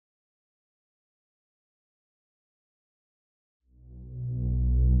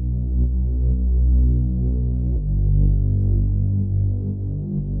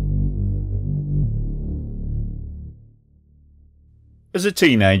As a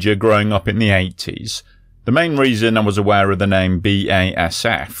teenager growing up in the 80s, the main reason I was aware of the name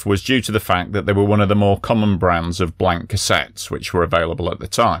BASF was due to the fact that they were one of the more common brands of blank cassettes which were available at the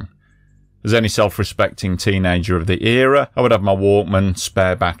time. As any self-respecting teenager of the era, I would have my Walkman,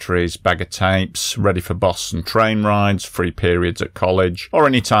 spare batteries, bag of tapes, ready for bus and train rides, free periods at college, or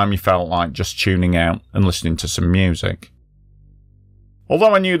any time you felt like just tuning out and listening to some music.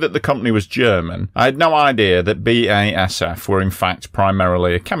 Although I knew that the company was German, I had no idea that BASF were in fact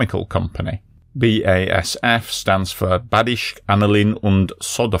primarily a chemical company. BASF stands for Badische Aniline- und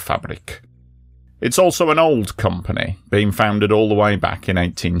Sodafabrik. It's also an old company, being founded all the way back in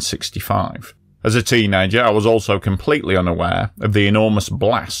 1865. As a teenager, I was also completely unaware of the enormous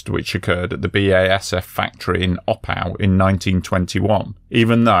blast which occurred at the BASF factory in Oppau in 1921,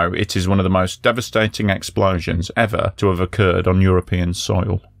 even though it is one of the most devastating explosions ever to have occurred on European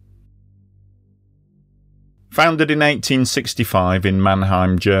soil. Founded in 1865 in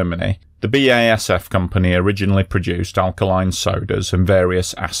Mannheim, Germany, the BASF company originally produced alkaline sodas and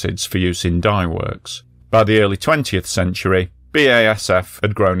various acids for use in dye works. By the early 20th century, BASF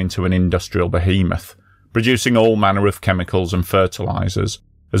had grown into an industrial behemoth, producing all manner of chemicals and fertilizers,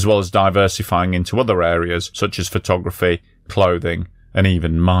 as well as diversifying into other areas such as photography, clothing, and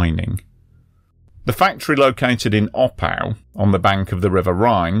even mining. The factory, located in Oppau, on the bank of the River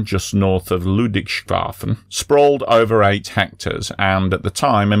Rhine, just north of Ludwigshafen, sprawled over 8 hectares and, at the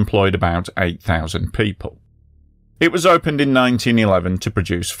time, employed about 8,000 people. It was opened in 1911 to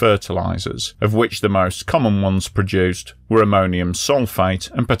produce fertilizers, of which the most common ones produced were ammonium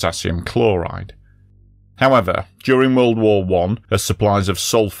sulfate and potassium chloride. However, during World War I, as supplies of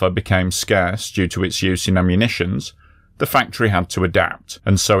sulfur became scarce due to its use in ammunitions, the factory had to adapt,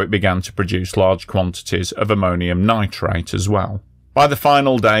 and so it began to produce large quantities of ammonium nitrate as well. By the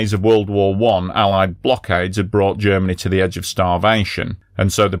final days of World War I, Allied blockades had brought Germany to the edge of starvation,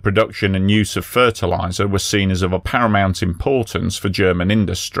 and so the production and use of fertilizer was seen as of a paramount importance for German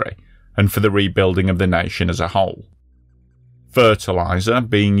industry, and for the rebuilding of the nation as a whole. Fertilizer,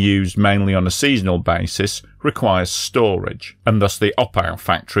 being used mainly on a seasonal basis, requires storage, and thus the Oppau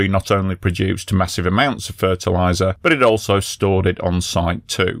factory not only produced massive amounts of fertilizer, but it also stored it on site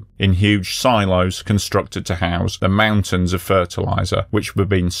too, in huge silos constructed to house the mountains of fertilizer which were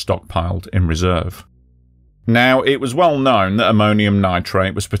being stockpiled in reserve. Now, it was well known that ammonium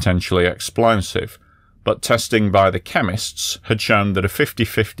nitrate was potentially explosive, but testing by the chemists had shown that a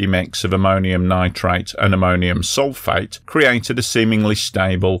 50-50 mix of ammonium nitrate and ammonium sulfate created a seemingly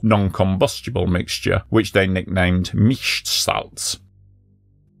stable, non-combustible mixture, which they nicknamed Mischsalz.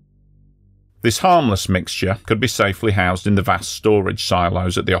 This harmless mixture could be safely housed in the vast storage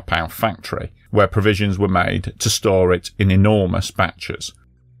silos at the Oppau factory, where provisions were made to store it in enormous batches.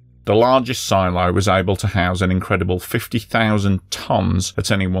 The largest silo was able to house an incredible 50,000 tonnes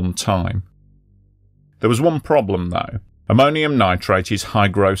at any one time. There was one problem though. Ammonium nitrate is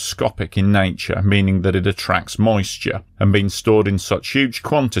hygroscopic in nature, meaning that it attracts moisture, and being stored in such huge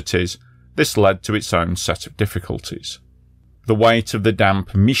quantities, this led to its own set of difficulties. The weight of the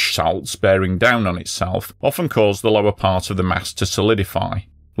damp Mischsalz bearing down on itself often caused the lower part of the mass to solidify,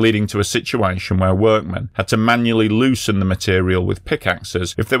 leading to a situation where workmen had to manually loosen the material with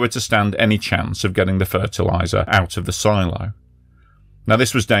pickaxes if they were to stand any chance of getting the fertilizer out of the silo. Now,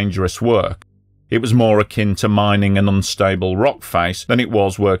 this was dangerous work. It was more akin to mining an unstable rock face than it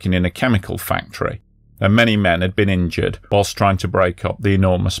was working in a chemical factory, and many men had been injured whilst trying to break up the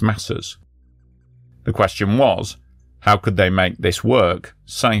enormous masses. The question was, how could they make this work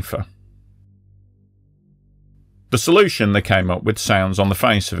safer? The solution they came up with sounds on the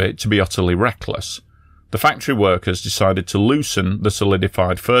face of it to be utterly reckless. The factory workers decided to loosen the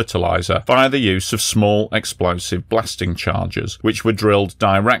solidified fertilizer via the use of small explosive blasting charges, which were drilled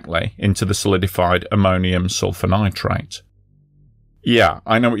directly into the solidified ammonium sulfonitrate. Yeah,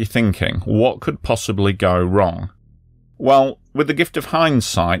 I know what you're thinking. What could possibly go wrong? Well, with the gift of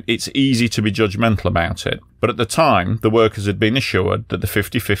hindsight, it's easy to be judgmental about it, but at the time, the workers had been assured that the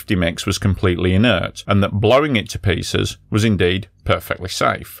 50-50 mix was completely inert, and that blowing it to pieces was indeed perfectly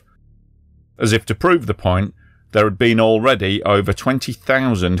safe. As if to prove the point, there had been already over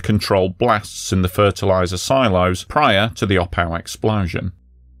 20,000 controlled blasts in the fertilizer silos prior to the Oppau explosion.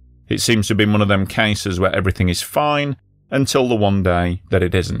 It seems to have been one of them cases where everything is fine until the one day that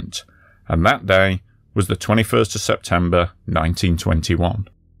it isn't, and that day was the 21st of September 1921.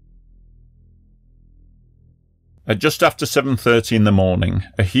 At just after 7:30 in the morning,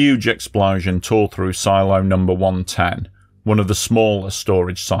 a huge explosion tore through silo number 110, one of the smaller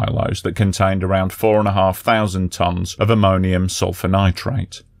storage silos that contained around 4,500 tonnes of ammonium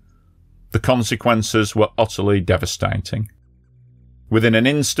sulfonitrate. The consequences were utterly devastating. Within an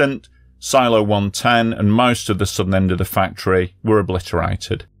instant, Silo 110 and most of the southern end of the factory were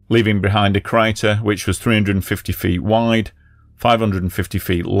obliterated, leaving behind a crater which was 350 feet wide, 550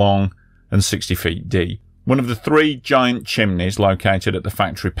 feet long, and 60 feet deep. One of the 3 giant chimneys located at the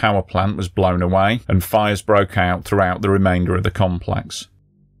factory power plant was blown away, and fires broke out throughout the remainder of the complex.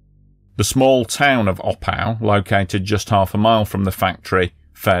 The small town of Oppau, located just half a mile from the factory,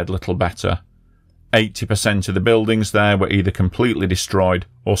 fared little better. 80% of the buildings there were either completely destroyed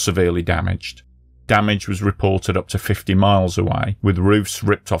or severely damaged. Damage was reported up to 50 miles away, with roofs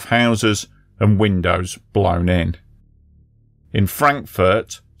ripped off houses and windows blown in. In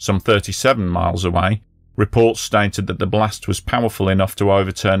Frankfurt, some 37 miles away, reports stated that the blast was powerful enough to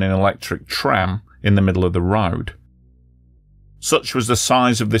overturn an electric tram in the middle of the road. Such was the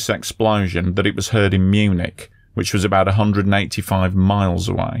size of this explosion that it was heard in Munich, which was about 185 miles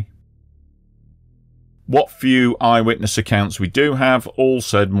away. What few eyewitness accounts we do have all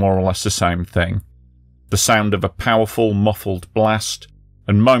said more or less the same thing. The sound of a powerful, muffled blast,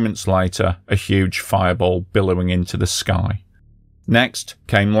 and moments later, a huge fireball billowing into the sky. Next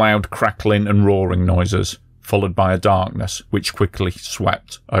came loud crackling and roaring noises, followed by a darkness which quickly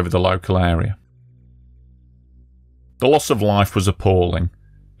swept over the local area. The loss of life was appalling.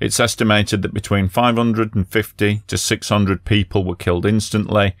 It's estimated that between 550 to 600 people were killed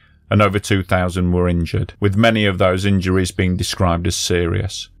instantly, and over 2,000 were injured, with many of those injuries being described as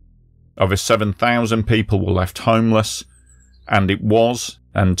serious. Over 7,000 people were left homeless, and it was,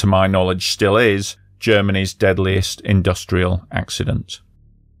 and to my knowledge still is, Germany's deadliest industrial accident.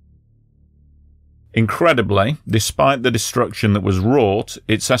 Incredibly, despite the destruction that was wrought,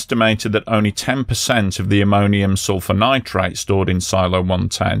 it's estimated that only 10% of the ammonium sulfur nitrate stored in Silo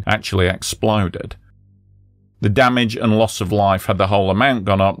 110 actually exploded. The damage and loss of life had the whole amount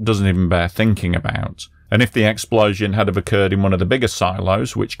gone up doesn't even bear thinking about. And if the explosion had have occurred in one of the bigger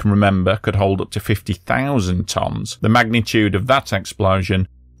silos, which can remember could hold up to 50,000 tons, the magnitude of that explosion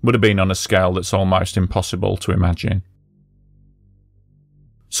would have been on a scale that's almost impossible to imagine.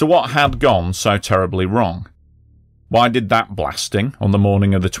 So what had gone so terribly wrong? Why did that blasting on the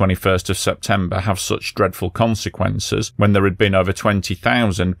morning of the 21st of September have such dreadful consequences when there had been over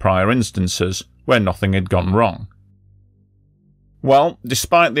 20,000 prior instances where nothing had gone wrong? Well,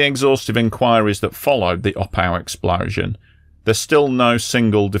 despite the exhaustive inquiries that followed the Oppau explosion, there's still no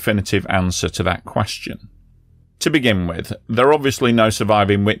single definitive answer to that question. To begin with, there are obviously no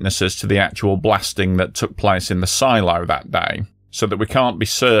surviving witnesses to the actual blasting that took place in the silo that day, so that we can't be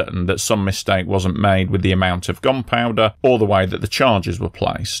certain that some mistake wasn't made with the amount of gunpowder or the way that the charges were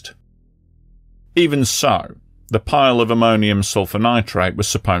placed. Even so, the pile of ammonium sulfur nitrate was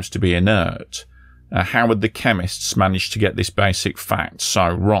supposed to be inert. How had the chemists managed to get this basic fact so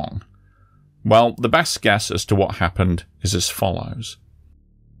wrong? Well, the best guess as to what happened is as follows.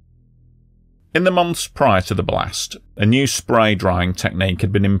 In the months prior to the blast, a new spray drying technique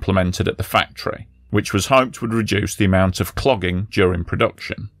had been implemented at the factory, which was hoped would reduce the amount of clogging during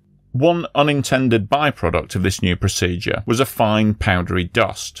production. One unintended byproduct of this new procedure was a fine powdery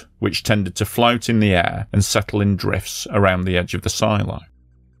dust, which tended to float in the air and settle in drifts around the edge of the silo.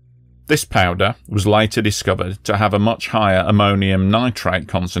 This powder was later discovered to have a much higher ammonium nitrate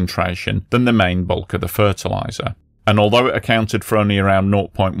concentration than the main bulk of the fertiliser, and although it accounted for only around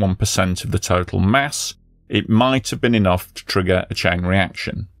 0.1% of the total mass, it might have been enough to trigger a chain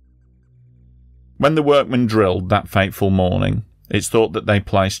reaction. When the workmen drilled that fateful morning, it's thought that they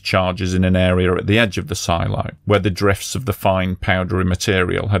placed charges in an area at the edge of the silo, where the drifts of the fine powdery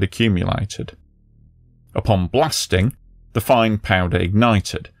material had accumulated. Upon blasting, the fine powder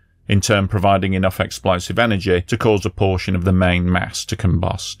ignited, in turn providing enough explosive energy to cause a portion of the main mass to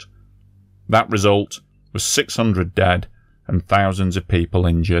combust. That result was 600 dead and thousands of people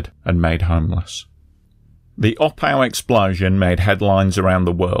injured and made homeless. The Oppau explosion made headlines around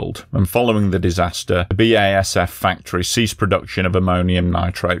the world, and following the disaster, the BASF factory ceased production of ammonium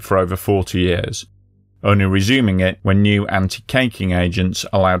nitrate for over 40 years, only resuming it when new anti-caking agents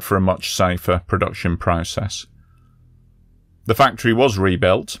allowed for a much safer production process. The factory was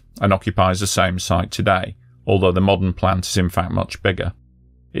rebuilt and occupies the same site today, although the modern plant is in fact much bigger.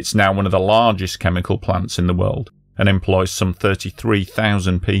 It's now one of the largest chemical plants in the world and employs some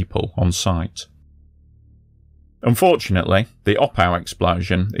 33,000 people on site. Unfortunately, the Oppau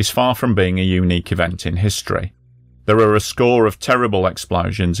explosion is far from being a unique event in history. There are a score of terrible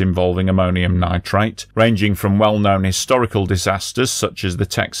explosions involving ammonium nitrate, ranging from well-known historical disasters such as the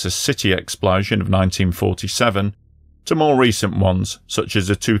Texas City explosion of 1947, to more recent ones such as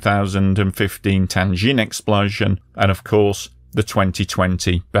the 2015 Tianjin explosion, and of course, the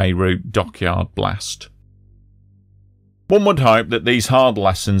 2020 Beirut dockyard blast. One would hope that these hard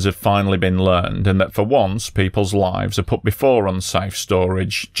lessons have finally been learned and that for once people's lives are put before unsafe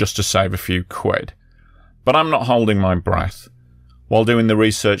storage just to save a few quid. But I'm not holding my breath. While doing the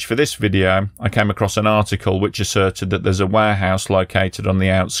research for this video, I came across an article which asserted that there's a warehouse located on the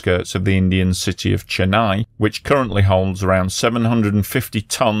outskirts of the Indian city of Chennai, which currently holds around 750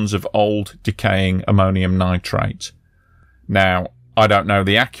 tonnes of old, decaying ammonium nitrate. Now, I don't know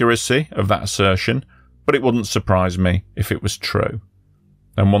the accuracy of that assertion, but it wouldn't surprise me if it was true.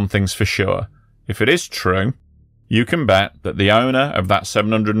 And one thing's for sure, if it is true, you can bet that the owner of that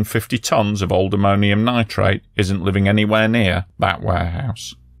 750 tonnes of old ammonium nitrate isn't living anywhere near that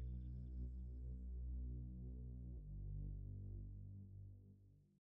warehouse.